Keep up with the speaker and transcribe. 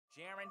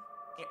Jaren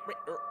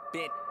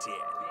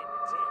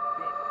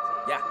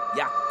Yeah.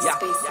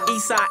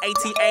 Eastside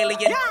AT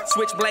alien,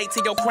 switchblade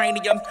to your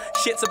cranium.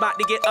 Shit's about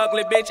to get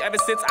ugly, bitch. Ever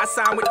since I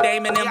signed with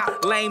Dame and them,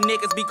 lame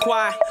niggas be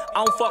quiet.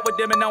 I don't fuck with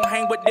them and don't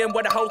hang with them.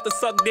 With a host to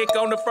suck dick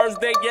on the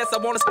first date. Yes, I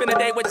wanna spend a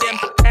day with them.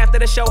 After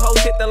the show, host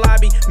hit the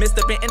lobby.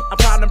 Mr. Benton,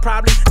 I'm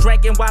probably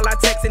drinking while I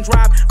text and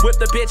drive. Whip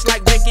the bitch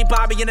like Ricky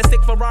Bobby in a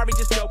sick Ferrari,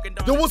 just joking.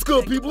 Yo, what's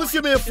good, people? It's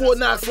your man Fort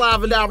Knox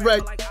live and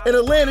direct, and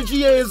Atlanta,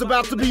 GA is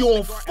about to be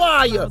on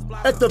fire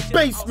at the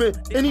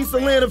Basement in East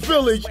Atlanta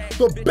Village,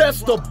 the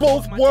Best of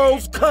Both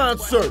Worlds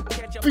concert,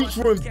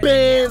 featuring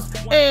bands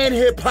and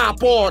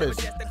hip-hop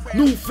artists.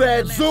 New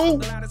Fat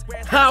Zoo,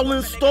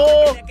 Howlin'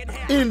 Star,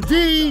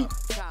 Indeed,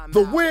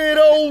 The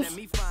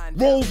Weirdos,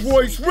 Rolls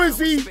Royce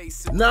Rizzy,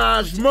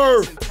 Naj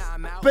Murph,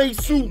 Bass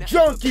Suit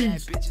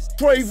Junkies,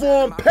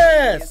 Trayvon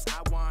Pass,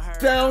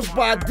 sounds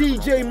by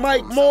DJ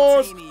Mike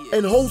Mars,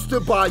 and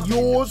hosted by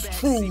yours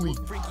truly.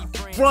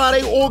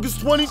 Friday, August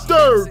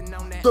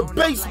 23rd, The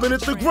Basement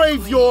at the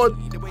Graveyard,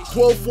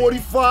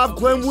 1245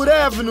 Glenwood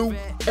Avenue,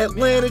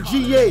 Atlanta,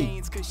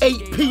 GA,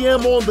 8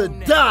 p.m. on the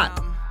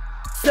dot.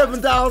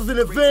 $7 in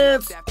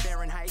advance.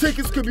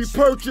 Tickets can be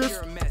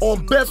purchased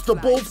on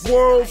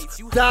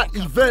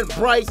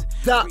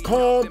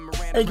bestofbothworlds.eventbrite.com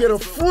and get a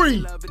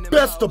free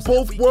Best of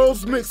Both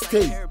Worlds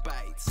mixtape.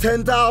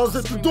 $10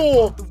 at the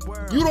door.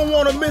 You don't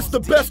want to miss the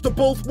Best of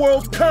Both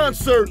Worlds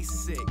concert,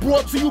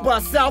 brought to you by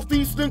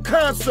Southeastern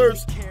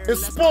Concerts and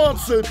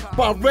sponsored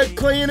by Red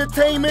Clay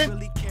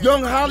Entertainment,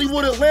 Young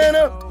Hollywood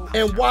Atlanta,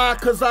 and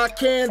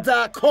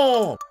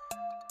WhyCauseICan.com.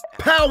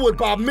 Powered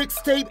by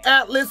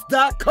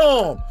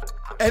MixtapeAtlas.com.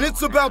 And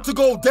it's about to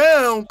go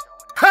down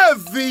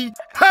heavy.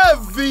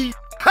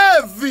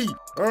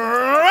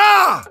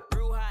 Rah!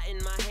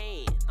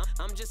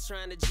 I'm just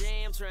trying to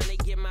jam, trying to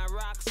get my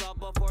rocks off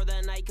before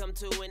the night come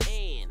to an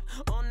end.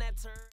 On that turn.